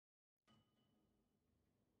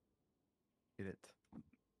Get it.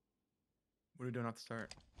 What are we doing off the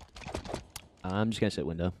start? I'm just gonna sit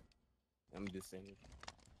window. I'm just saying.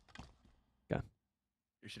 Okay.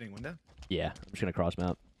 You're shooting window? Yeah, I'm just gonna cross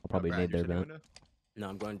map. I'll probably Brad, need you're their shooting vent. window? No,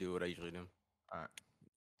 I'm going to do what I usually do. Alright.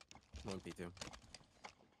 1P2.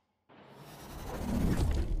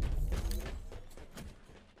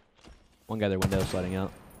 One guy their window sliding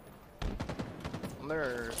out. I'm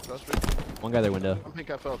there. One guy their window. I'm pink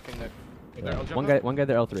FL, King Nick. Yeah. One guy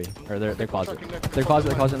their L3 or their closet. Their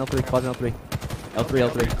closet in L3. Closet in L3.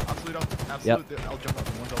 L3. Absolute. Yep. I'll jump up.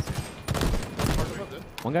 One's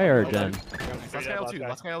L2. One guy or Gen. Last guy L2.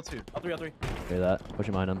 Last guy L2. L3. Hear that?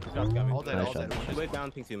 Pushing behind him. All dead. Nice All shot. dead. Way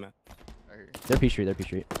down, pink 2, Matt. They're P Street. They're P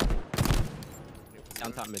Street.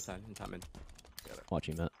 Down top mid side. In top mid.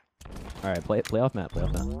 Watching Matt. All right, play off Matt. Play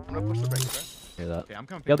off Matt. I'm gonna push the break, okay? Hear that? Okay, I'm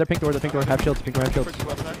coming. Yo, they're pink door. Half shields. Pink door. Half shields.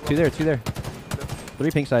 Two there.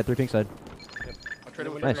 Three pink side. I'll trade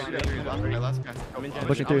it with Nice. Last guy. I'm in Gen.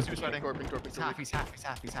 Pushing through. Pink door. He's half.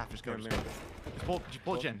 He's half. Just go. Just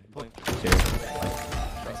pull Jen. Pull.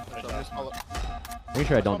 Make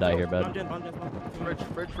sure I don't die here, bud. Bridge.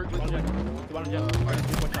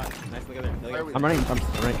 Nice, look at there. I'm running trying to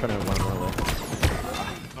run away.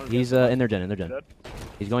 He's in their gen.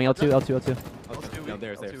 He's going L2. No,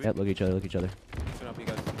 there's. Yep, look at each other. Turn up, you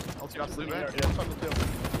guys. L2 absolute.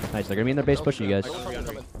 Nice. They're gonna be in their base pushing you guys. On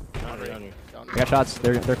you. I got shots.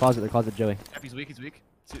 They're closet, Joey. He's weak.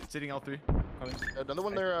 Sitting L3. Another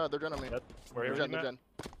one they're gen on me. They're gen.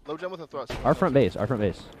 Low gen with a thrust. Our front base. I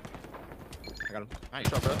got him. Nice.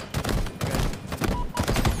 Shot, bro.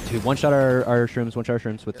 Dude, one shot our shrooms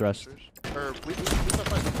with thrust. Or we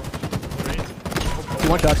Two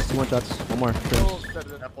one shots. One more. Shrooms.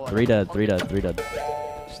 Three dead.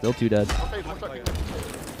 Still two dead. Okay, one shot, King Nick.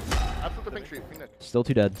 Absolute the pink street, King Nick. Still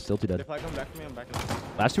two dead. If I come back to me, I'm back in.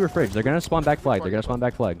 Last two are fridge. They're gonna spawn back flag. You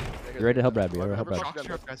ready to help Brad? You ready to help Brad? Shock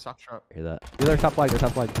trap, guys. Shock trap. Hear that? Dude, they're top flag.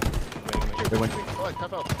 They're win.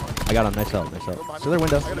 I got him. Nice help. So their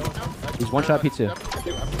window. He's one shot P2.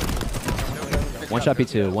 One shot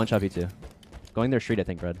P2. Going their street, I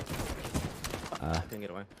think, Brad. Can't get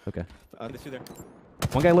away. Okay. There's two there.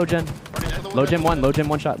 One guy low gen. Low gen one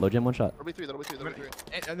shot. That'll be three.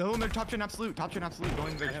 And the one top gen absolute.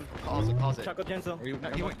 Going there. Closet. Chocolate Genso.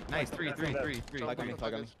 Nice. Three. Flag on me.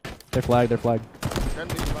 They're flag. Nice.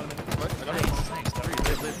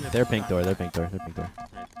 They're pink door.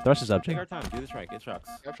 Thrust is up, Take Jake. our time. Do the strike. Get shocks.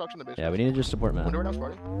 I have shocks in the base. Yeah, we need to just support Window man. right now,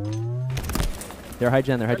 Sparty. They're high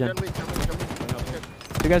gen.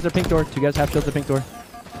 Two guys are pink door. Two guys half shields are pink door.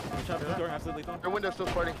 Good shot. Door. Absolutely lethal. Their window's still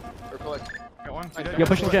Sparty. Or collect. Got one. Yo,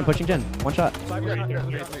 pushing gen. One shot. Go,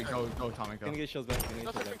 Tommy, go. Gonna get shields back.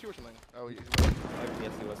 That's like two or something. Oh,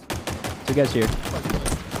 Yes, he was. Two guys here.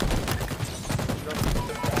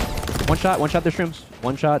 One shot their shrooms.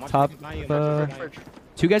 One shot top.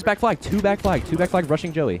 Two guys back flag. Two back flag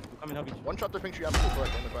rushing Joey. One shot their pink street, absolute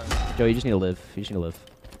collect on the fire. Joey, you just need to live.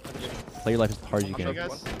 Play your life as hard as you can.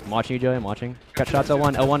 I'm watching you, Joey. Got shots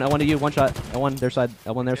L1 to you. One shot. L1 their side.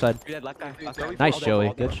 Left guy. Nice,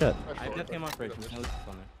 Joey. Good shot. I just came on fridge. There's no Lucid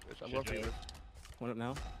on there. One up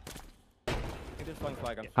now. I think there's flying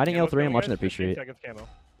flag. Hiding L3. I'm watching their P Street.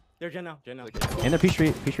 They're Gen now. And their P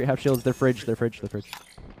Street half shields. Their fridge. Pushing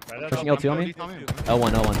L2 on me.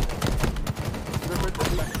 L1.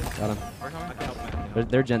 Got him.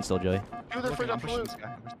 They're gen still, Joey.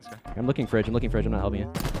 I'm looking fridge. I'm not helping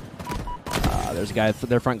you. There's a guy.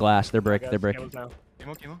 Their front glass. They're brick. Camo. Not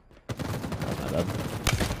bad.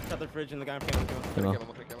 Shot the fridge and the guy in front of Camo.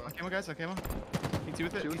 Camo, guys. Camo. P2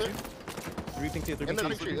 with it. Three pink two. In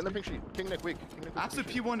the pink sheet. King Nick weak. Absolute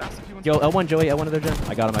P1. Yo, L1, Joey. L1 of their gen.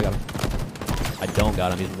 I got him. I don't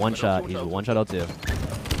got him. He's one shot. L2.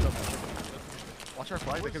 Watch our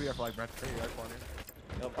flag. That could be our flag, Brad.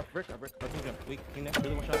 Brick. Weak. King Nick.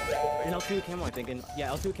 One shot. And L2 camo, I think. And yeah,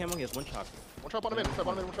 L2 camo. He has one shot. One shot on him in.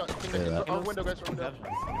 One shot. King Nick. Our window, guys. Our window.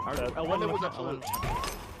 L1 was absolute.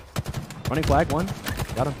 Running flag. One.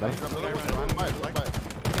 Got him.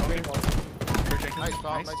 Nice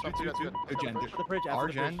stop. That's good. Good gen. The fridge. Our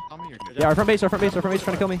gen. Tommy, you're good. Yeah, our front base trying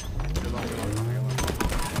to kill me.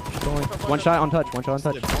 One shot on touch.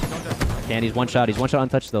 Candy's one shot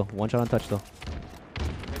untouched still.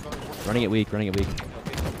 Running it weak.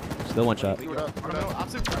 Still one shot. You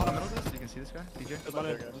can see this guy,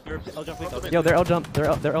 DJ. Yo, they're L jump. They're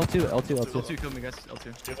L2. L2 killed me, guys.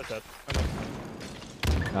 L2.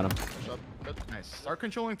 Got him. Nice. Start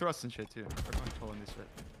controlling thrusts and shit too. Start controlling this shit.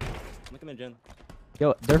 Look at the gen.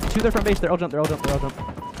 Yo, they're to their front base. They're L jump.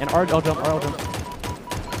 And our L jump.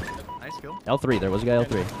 Nice kill. L3. There was a guy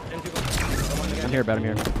L3. I'm here, Brad.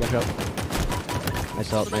 Watch out. Nice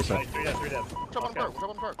help, nice help. Three dead. Jump on park, jump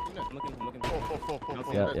on park. King Nick. I'm looking. Full.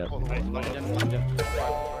 Yeah, yeah.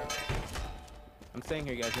 I'm staying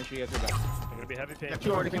here, guys. Make sure you guys are back. I'm gonna be heavy pain. Yeah,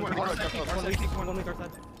 two already. One week our side.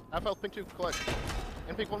 Half health, pink 2, collect.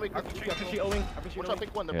 And pink 1 week. RPG Owing. One shot,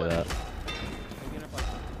 pink 1, they're Hear playing. that.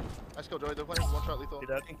 Nice kill, Joey. They're playing. One shot, lethal.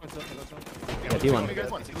 Dead. Yeah, P1.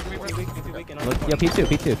 Look, yeah,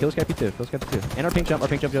 P2. Kill this guy P2. And our pink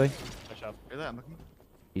jump, Joey. Nice job. Hear that? I'm looking.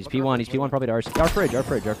 He's P1 probably to our fridge. I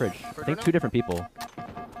think 2 different people.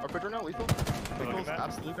 Our fridge right now, lethal. Pickles,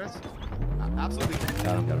 absolute guys. Absolutely.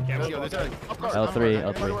 Got him. Camera. Yo, there's a L3.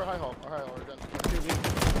 Our high hall, we're done.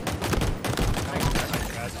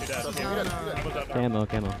 Guys, two dead.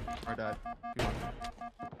 Camo. Our dad.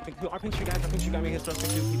 Our pink shoe guy made his thrust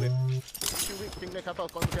pink 2. Keep it. 2 weak, king Nick, half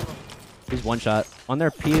health, going to camera. He's one shot. On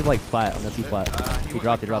their P like flat. He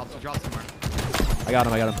dropped. He dropped somewhere. I got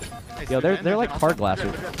him. Nice, Yo, dude. they're like And hard glass.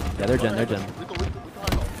 Yeah, they're gen. Lethal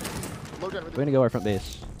high hall. Low gen. We're gonna go our front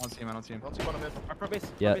base. I don't see him. Don't see him on a mid. Our front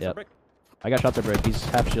base. Yeah. I got shot to brick. He's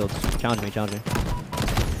half shields. Challenge me.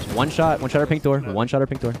 Just one shot our pink door.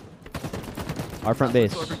 Our front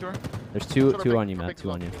base. There's two on you, Matt. 2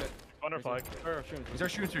 on you. Under flag. These are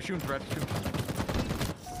shooting, Brad. Shoot.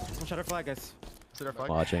 One shot our flag, guys. Sit our flag.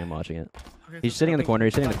 I'm watching it. Okay, He's so sitting in the corner.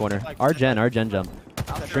 Our gen jump.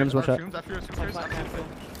 Shrooms, one shot.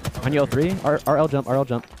 On you L3. Our L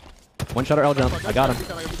jump. One shot our L jump. I got him.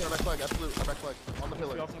 On the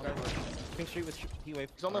pillar. Pink street with heat wave.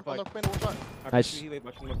 He's on the pin, one shot. Nice. Heat wave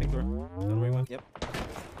watching the pink door. Don't worry, one. Yep.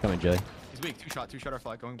 Coming, Joey. He's weak. 2 shot our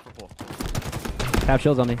flag going for pull. Half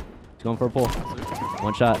shields on me. He's going for a pull.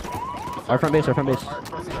 One shot. Our front base. 10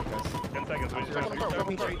 seconds.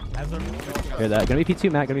 Pink street. As our Hear that. Gonna be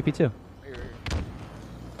P2, Matt. Gonna be P2.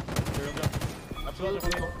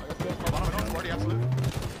 Absolutely. Already absolute.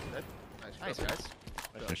 Nice, guys.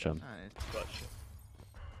 Nice job. Nice. Clutch.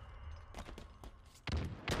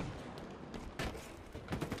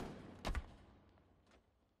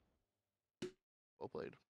 Well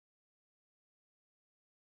played.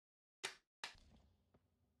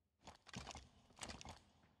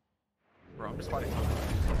 Bro, I'm just fighting.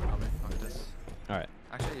 Alright.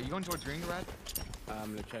 Actually, are you going towards green, Rad?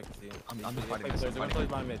 I'm gonna check to see. I'm just fighting this. They're gonna play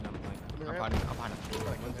bottom mid. I'm I'm fighting.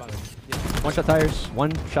 One's bottom mid. One shot tires.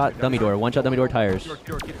 One shot dummy door. Tires.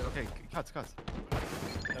 Okay, cuts.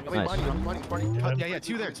 Nice. Cut, yeah,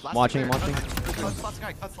 2 there. Last Watching. Cuts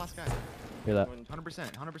last guy. Hear that.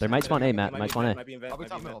 100%. There might spawn A, Matt. Might spawn A. Might be in vent. Probably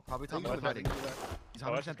top middle. He's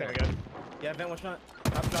 100% there. Again. Yeah, vent one shot.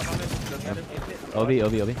 Drop on mid.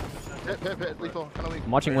 OB. Pit, lethal, kinda weak. I'm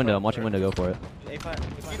watching window. Go for it. A flat.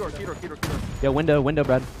 Key door. Yeah, window,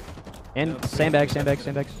 Brad. And sandbags. There's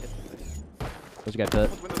a guy pit.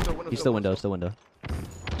 He's still window. Can't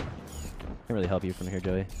really help you from here,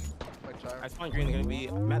 Joey. I spawned green. They're gonna be.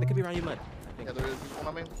 Matt, they could be around you, Mud. Yeah, there is one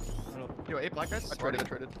on me. Yo, 8 black guys. I traded.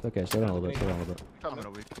 It's okay. Slow down a little bit. I'm in a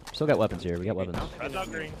week. Still got weapons here. We got weapons. Red dot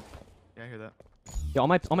green. Yeah, I hear that. Yeah, on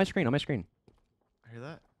my screen. I hear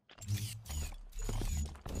that.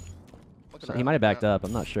 So he might have backed up.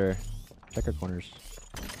 I'm not sure. Check our corners.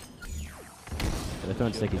 Yeah, they're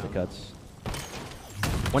throwing stickies at cuts.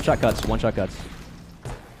 One shot cuts. Yeah,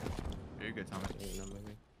 you're good, Thomas.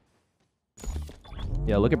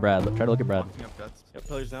 Yeah, look at Brad. Try to look at Brad. Looking up guts. Yeah,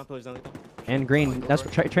 pillars down. And green. That's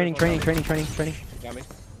training. Got me.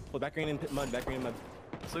 Pull back green and mud.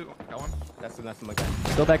 Salute. Got one. That's the mud guy.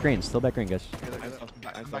 Still back green, guys.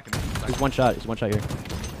 I'm back in. He's one shot here.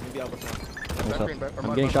 Maybe I'll go front.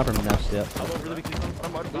 I'm getting shot from the nest. Yep. I'll go really weak.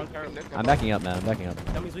 I'm backing up, man.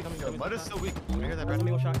 Dummy's weak. Yo, Mud is still weak. I hear that, Brad, Brad.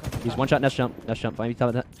 me one shot. He's one shot nest jump. Find me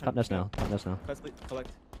top nest now. Cuts, collect.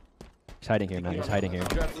 He's hiding here, man. He's hiding here.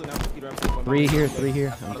 Keep absolute now. Keep absolute. 3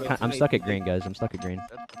 here. I'm stuck at green, guys. Okay,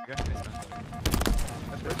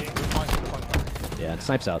 Yeah, it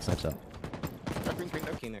snipes out.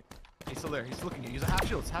 King Nick. He's still there. He's looking. He's a half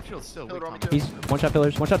shield still. Pillar on me, Weak, too. He's one shot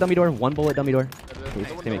pillars. One shot dummy door. One bullet dummy door.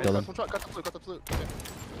 Teammate killed him. One shot, cut the flute.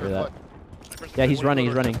 Hear that. Yeah, he's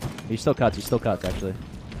running. He still cuts, actually.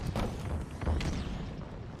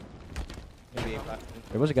 Maybe a flat.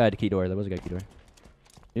 There was a guy at key door.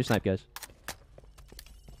 New snipe, guys.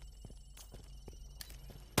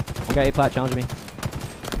 One guy A-plat challenging me.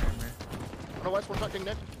 No west, one shot, King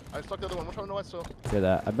Nick. I stuck the other one. One shot on the west, so. Hear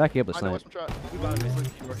that. I'm backing up with I know snipe. west, one shot. We bottom mid.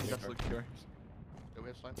 Yeah, we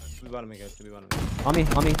have slime. We bottom mid, guys. We bottom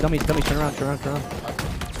mid. On me. Dummies. Turn around.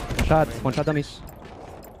 One shot dummies.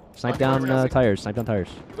 Snipe down tires. You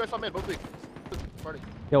guys saw mid, both weak. Party.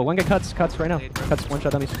 Yo, one guy cuts right now. Cuts one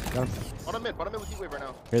shot dummies. Got him. Bottom mid with heat wave right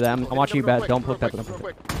now. Hear that. I'm watching you, Brad. Don't poke that. Real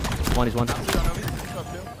quick. He's one. Absolute on me. Nice job,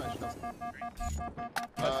 too. Nice job.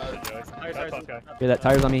 Hear that?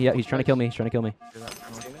 Tire's on me. Yeah, he's trying to kill me. He's trying to kill me.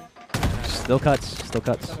 Still cuts. Still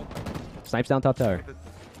cuts. Snipes down top tower.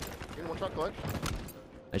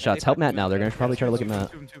 Nice shots. Help Matt now. They're gonna probably try to look at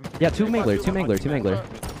Matt. Yeah, two mangler. Two mangler. Two mangler.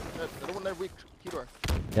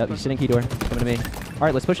 Yep, he's sitting key door. Coming to me.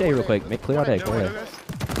 Alright, let's push A real quick. Make clear out A. Clear A.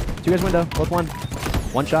 Two guys window. Both one.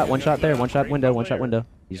 One shot there. One shot window. One shot window.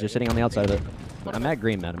 He's just sitting on the outside of it. I'm at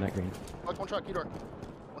green, Matt. I'm at green. One shot key door.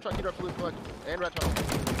 One shot key door, blue, collect. And red tunnel.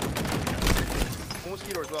 One was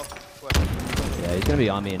key door as well. Yeah, he's gonna be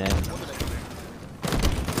on me in A.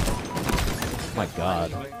 Oh my god.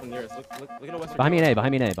 Behind me in A.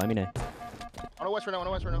 Behind me in A. Behind me in A. On the west right now. On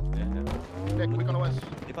the west right now. Yeah. Nick, weak on the west.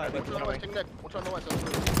 One One on the west. Take Nick. One shot on the west.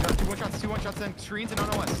 Two one shots in screens and on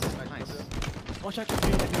the west. Nice. One shot. Nice.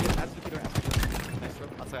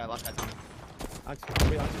 I'll say I lost that time.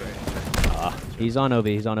 He's on OB.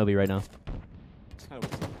 He's on OB right now.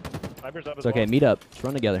 It's okay. Meet up. Let's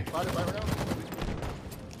run together.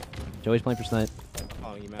 Joey's playing for snipe.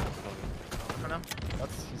 Oh, you mad?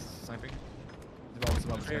 He's sniping.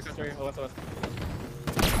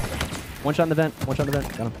 One shot in the vent. One shot in the vent.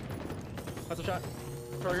 Got him. That's a shot.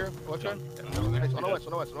 Right here. One shot. On the west. On the west.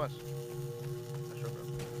 On the west.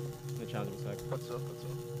 The challenge was like. What's up?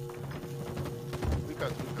 We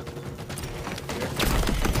cut.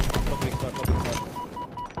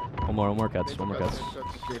 One more cuts. One more cuts.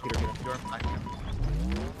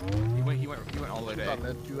 He went all the way to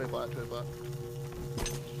A. Two A flat.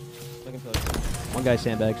 One guy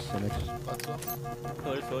sandbags. Sandbags.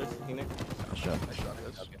 Pillars. King Nick. Nice shot. Nice shot,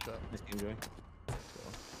 guys. Good shot. Nice game, Joey.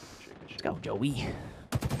 Let's go, Joey.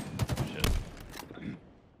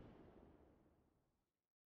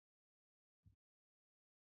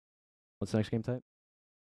 What's the next game type?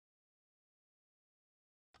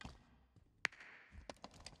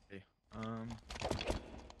 I'm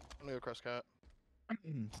gonna go cross cat.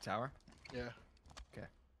 Tower. Yeah.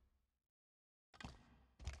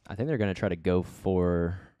 I think they're gonna try to go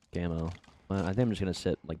for Camo. I think I'm just gonna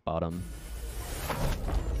sit like bottom.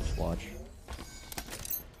 Just watch.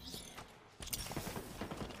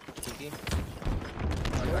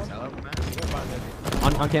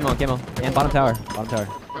 On Camo. And bottom tower.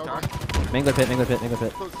 Mangler pit.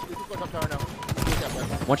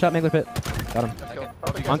 One shot Mangler pit. Got him.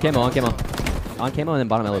 On Camo. On Camo and then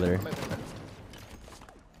bottom elevator.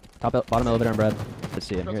 Bottom elevator on Brad. Let's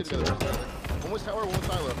see him. Here, let's see him. One was tower, one was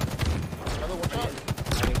silo. Another one shot.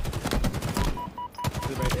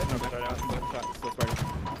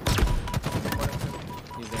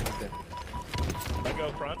 I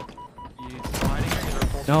go front.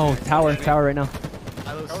 No, tower right now.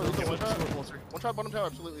 One shot, bottom tower,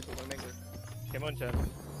 absolutely. Came on, Chad.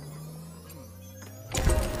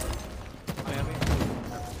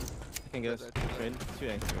 I can get us. Trade.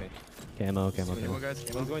 2A. Camo. Guys.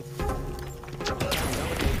 One's going.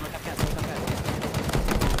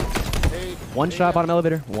 Hey, One shot bottom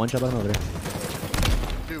elevator.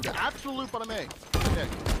 dude, absolute bottom A.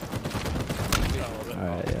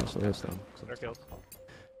 Alright, yeah, so there's some. They're killed.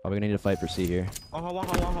 Probably gonna need to fight for C here. Long haul.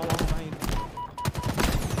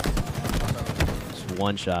 Just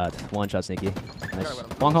one shot, sneaky. Nice.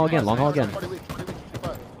 Long haul again. Got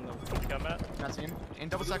Matt. Not seen. In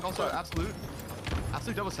double stack also absolute.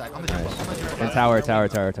 Absolute double stack on the Nice. jump. And tower.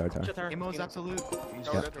 Camo's absolute. In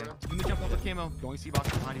the jump off with Camo. Going C box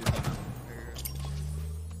behind you.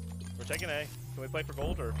 We're taking A. Can we play for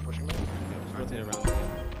gold or pushing me? Rotate around.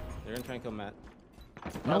 They're gonna try and kill Matt.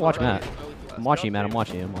 I'm gonna watch Matt. I'm watching Matt. I'm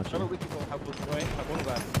watching him. Have one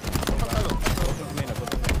glass.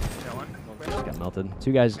 Just got melted.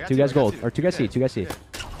 Two guys gold. Or two guys C. They're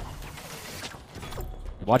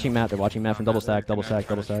watching Matt. They're watching Matt from double stack.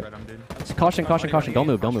 Caution. Don't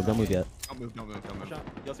move yet. Don't move.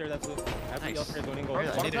 You'll stare that blue. Nice. You'll stare going in gold.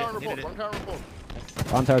 Alright,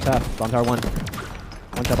 Bottom tower's half. Bottom tower one.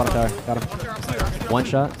 One shot bottom tower. Got him.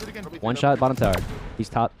 One shot bottom tower. He's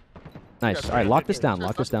top. Nice. Alright, lock this down a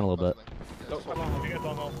little bit.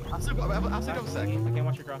 Absolute double stack. I can't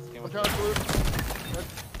watch your cross.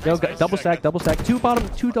 Yo, double stack. Two bottom,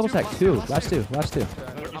 two double stack. Last two.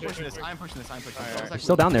 I'm pushing this. He's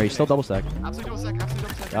still down there. He's still double stack. Absolute double stack.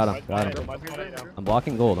 Got him. I'm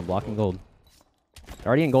blocking gold. They're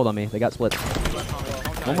already in gold on me. They got split.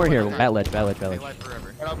 One more here. Bat ledge. Forever.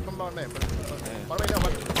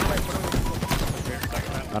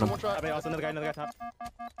 Got him. Also another guy top.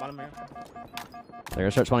 Bottom here. They're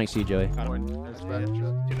gonna start spawning C, Joey.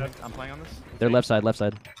 I'm playing on this. They're left side.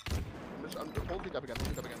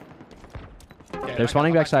 They're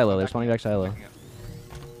spawning back silo.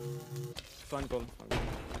 Fun gold.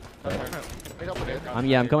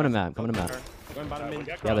 I'm coming to Matt. Going bottom mid.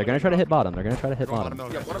 Yeah, they're gonna try to hit bottom. They're gonna try to hit Going bottom.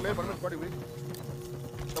 bottom Yeah, middle, bottom mid, party weak.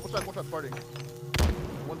 Double shot, one shot, party.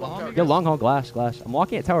 One Long, tower. Yo, long haul, glass. I'm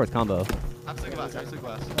walking at tower with combo. Absolute glass, absolute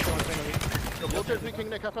glass. Yo, wheelchair's weak, King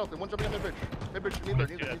Nick, half health. One jumping on mid-bridge. Mid-bridge, neither.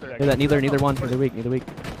 Hear that? Neither one. Neither weak.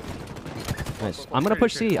 Nice. I'm gonna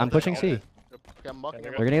push C. I'm pushing C. Okay, I'm mocking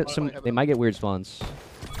him. They're gonna get some. They might get weird spawns.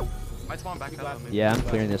 Might spawn back up. Yeah, I'm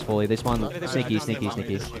clearing this fully. They spawn sneaky. See box is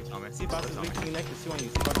weak. King Nick is 2 on you.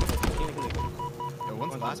 See box is weak. King Nick is weak. Yo,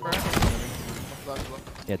 one's glass, bro. One's glass as well.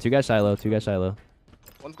 Yeah, 2 guys silo. 2 guys silo.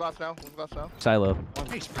 One's glass now. One's glass now. Silo.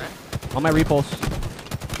 Hey, spread. On my repulse.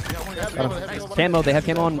 Yeah, Camo. They have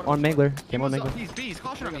camo on Mangler. Camo on He's Mangler. He's B. He's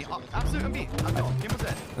caution on me. Absolute on B. Camo's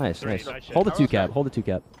dead. Nice. Nice shit. Hold the 2 cap. Hold the 2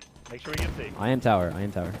 cap. Make sure we get C. I am tower.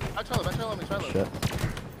 Back shallow, me, shallow. Shit.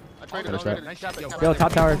 I traded, Nice I traded. Nice shot. Yo,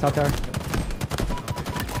 top tower. Bottom tower.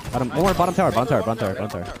 Bottom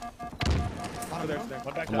tower.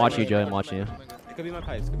 One back I'm watching you, Joey. I'm watching you. It could be my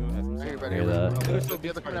pipes. Could be my pipes. I hear you, Hear that.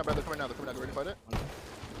 They're coming now, brother. They're coming now. They're ready to fight it.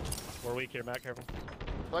 We're weak here, Matt. Careful.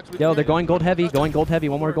 Yo, they're going gold heavy. One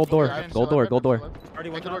more gold door. Gold door. Already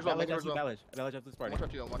one shot. Village up this party. One shot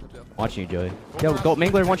to you, one shot to you. Watching you, Joey. Yo, gold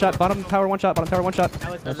Mangler. 1 shot. Bottom tower. 1 shot.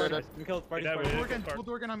 Village, Nice. we killed party. Yeah, Party. we- Full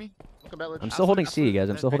door again on me. Welcome back, Lich. I'm still holding C, guys.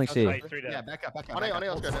 I'm still holding C. Tight, 3 down. Yeah, back up. On A,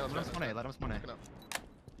 let's go, Let let's him go. spawn A. Let him spawn A.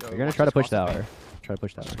 They're gonna try to push tower. Try to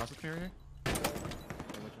push tower. Cross with me right here.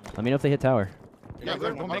 Let me know if they hit tower. Yeah,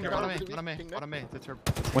 Bottom one A, bottom A, King Nick. bottom A. That's her.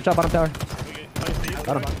 1 shot. Bottom tower. We get- nice, C.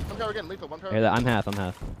 Got him. One tower again, lethal, one tower. Hear that? I'm half.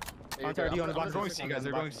 Yeah, On tower, D on the They're bottom. going C, guys.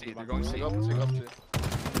 They're going C. They're going C. Go up, go up, go.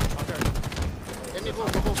 End me, go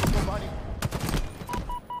behind you.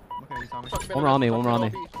 Okay, you saw me. One more on me, one more on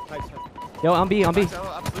me. Pipes. Yo, I'm B. Back silo,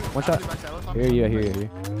 absolute. 1 shot. Absolute back silo, Tommy. Hear you.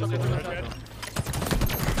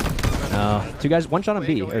 No. 2 guys. 1 shot on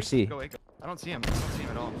B or C. Go A, go. I don't see him.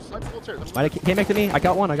 At all. Might have came back to me. I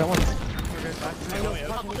got one.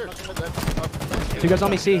 2 guys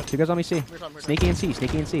on me C. Sneaky in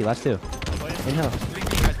C. Last 2. In hell.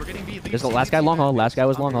 We're getting B. There's the last guy long haul. Last guy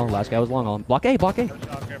was long haul. Block A. Shot, careful.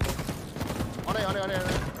 On A.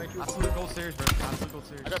 Absolute gold stairs, bro. Absolute gold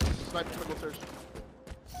stairs. I got sniped from the stairs.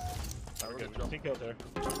 We're good. 2 kills there.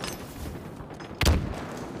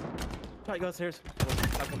 Shot, go upstairs.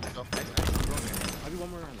 I'll be one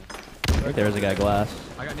more around there. Right there's a guy glass.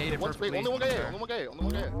 I got native Only perfectly. one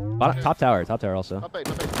guy. Top tower also. Top eight,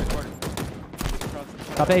 party.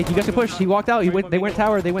 Top A. You guys can push. He walked out. They went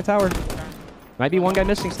tower. Might be 1 guy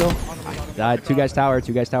missing still. Died. 2 guys tower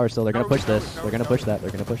still. They're gonna push this. They're gonna push that.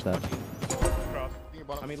 Cross.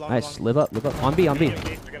 I mean, long, Nice. long. Live up. On B. They're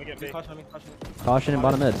gonna get B. Caution me. Caution in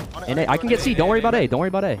bottom mid. And A. I can get C. Don't worry about A.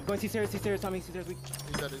 Going C stairs, Tommy. C stairs weak.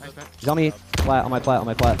 He's dead. He's on me. Flat. On my flat. On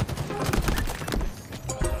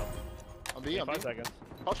B. 5 seconds.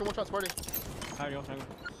 Caution, one shot, party. Higher, One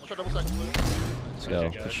shot, double second. Let's go.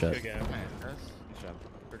 Good, Good guys. shit. Good game. Good job.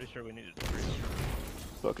 Pretty sure we needed 3.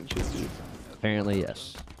 Apparently,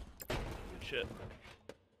 yes. Good shit.